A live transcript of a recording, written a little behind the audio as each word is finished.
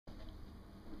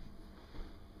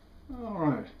All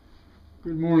right.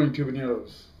 Good morning,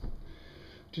 Tubaneros.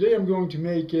 Today I'm going to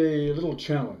make a little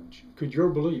challenge. Could your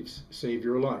beliefs save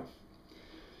your life?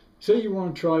 Say you were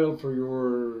on trial for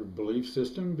your belief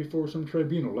system before some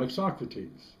tribunal, like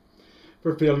Socrates,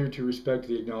 for failure to respect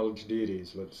the acknowledged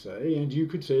deities, let's say, and you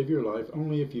could save your life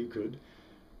only if you could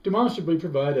demonstrably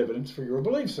provide evidence for your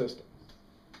belief system.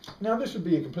 Now, this would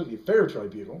be a completely fair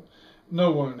tribunal.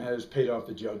 No one has paid off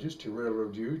the judges to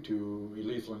railroad you to a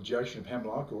lethal injection of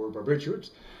hemlock or barbiturates,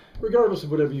 regardless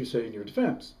of whatever you say in your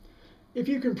defense. If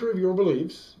you can prove your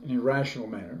beliefs in a rational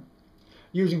manner,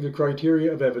 using the criteria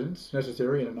of evidence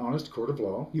necessary in an honest court of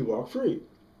law, you walk free.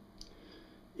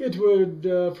 It would,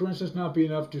 for instance, not be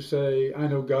enough to say, I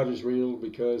know God is real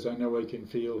because I know I can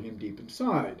feel him deep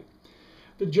inside.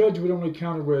 The judge would only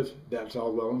counter with, that's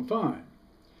all well and fine.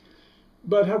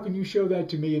 But how can you show that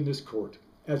to me in this court?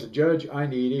 As a judge, I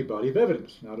need a body of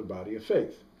evidence, not a body of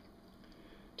faith.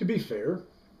 To be fair,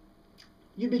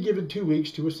 you'd be given 2 weeks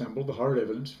to assemble the hard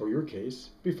evidence for your case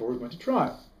before we went to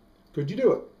trial. Could you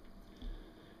do it?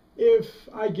 If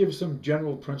I give some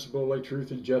general principle like truth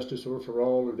and justice or for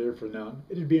all or there for none,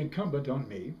 it would be incumbent on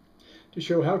me to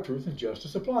show how truth and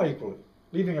justice apply equally,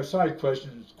 leaving aside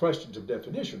questions of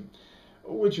definition,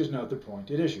 which is not the point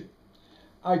at issue.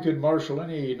 I could marshal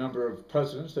any number of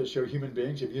precedents that show human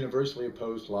beings have universally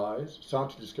opposed lies, sought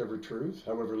to discover truth,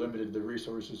 however limited the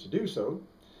resources to do so,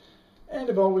 and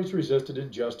have always resisted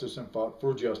injustice and fought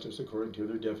for justice according to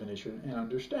their definition and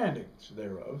understandings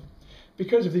thereof.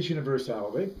 Because of this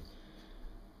universality,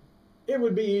 it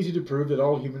would be easy to prove that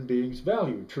all human beings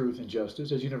value truth and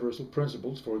justice as universal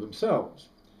principles for themselves.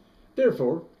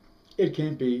 Therefore, it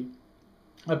can't be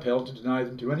upheld to deny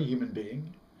them to any human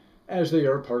being, as they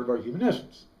are part of our human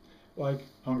essence, like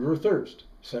hunger or thirst,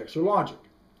 sex or logic.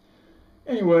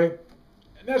 Anyway,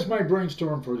 that's my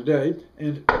brainstorm for today,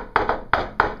 and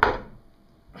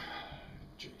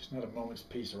geez, not a moment's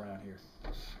peace around here.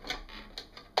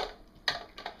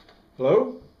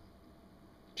 Hello?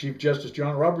 Chief Justice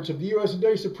John Roberts of the U.S.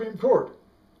 Supreme Court.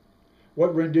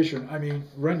 What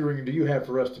rendering do you have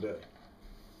for us today?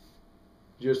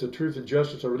 Just that truth and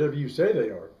justice are whatever you say they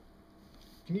are.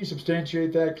 Can you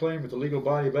substantiate that claim with a legal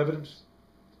body of evidence?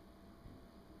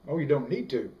 Oh, you don't need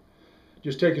to.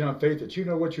 Just take it on faith that you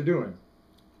know what you're doing.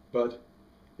 But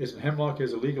isn't hemlock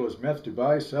as illegal as meth to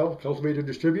buy, sell, cultivate, or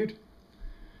distribute?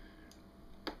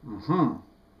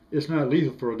 It's not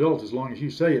lethal for adults as long as you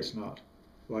say it's not.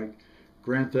 Like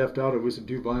Grand Theft Auto isn't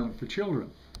too violent for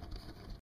children.